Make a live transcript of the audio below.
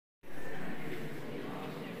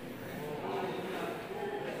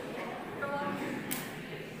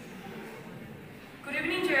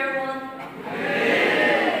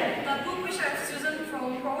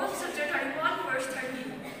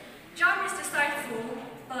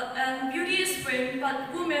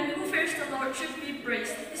that women who fears the Lord should be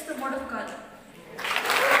praised. This is the word of God.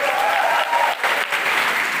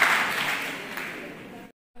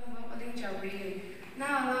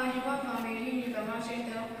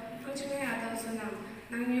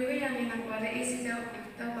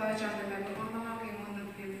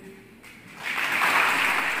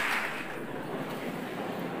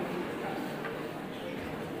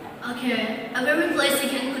 Okay, a very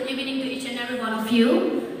pleasant and good evening to each and every one of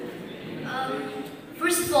you.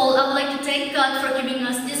 First of all, I would like to thank God for giving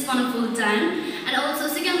us this wonderful time. And also,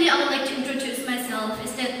 secondly, I would like to introduce myself.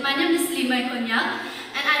 Is that my name is Limai Konyak,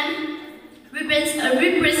 and I'm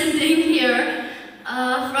representing here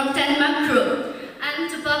from Denmark Group. And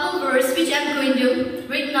the Bible verse which I'm going to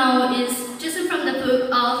read now is chosen from the book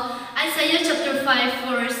of Isaiah chapter 5,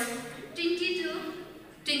 verse 22.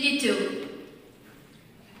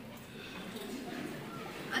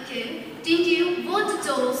 Okay, did you vote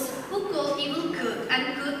those who call evil good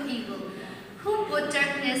and good evil, who put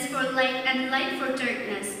darkness for light and light for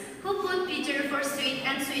darkness, who put bitter for sweet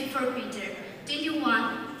and sweet for bitter? Did you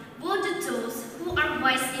want? Woe to those who are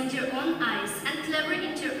wise in their own eyes and clever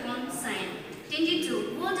in their own sight. Did you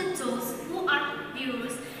do? Woe to those who are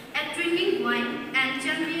heroes at drinking wine and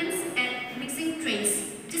champions at mixing drinks.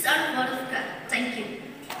 These are the word of God. Thank you.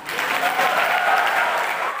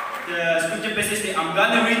 The scripture passage that I'm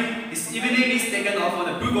gonna read this evening is taken off from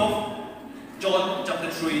the book of John chapter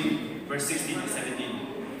 3, verse 16 to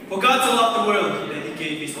 17. For God so loved the world that He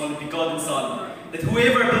gave His only begotten Son, that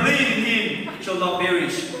whoever believes in Him shall not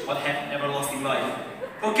perish but have everlasting life.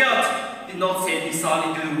 For God did not send His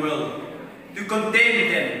Son into the world to condemn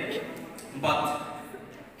them, but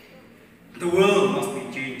the world must be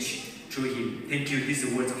changed through Him. Thank you. These are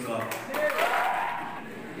the words of God.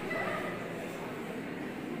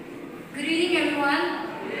 Good evening, everyone.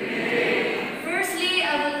 Firstly,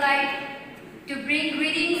 I would like to bring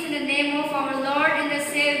greetings in the name of our Lord and the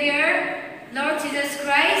Savior, Lord Jesus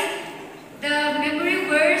Christ. The memory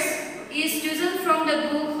verse is chosen from the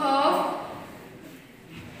book of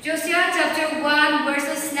Joshua chapter 1,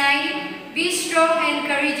 verses 9. Be strong and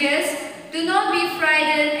courageous. Do not be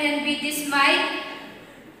frightened and be dismayed,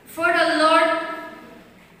 for the Lord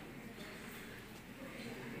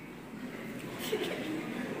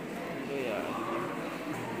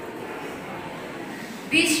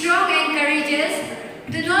Be strong and courageous.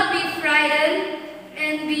 Do not be frightened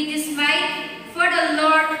and be dismayed, for the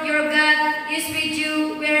Lord your God is with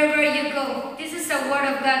you wherever you go. This is the word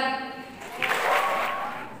of God.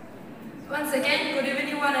 Once again, good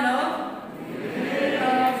evening one and all.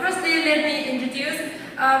 Firstly, let me introduce.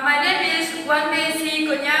 My name is Wanmei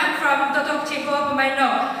Konyak from Totok Chiko,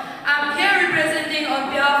 Pemaino. I'm here representing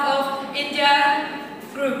on behalf of India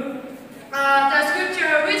Group. The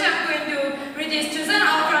scripture which I'm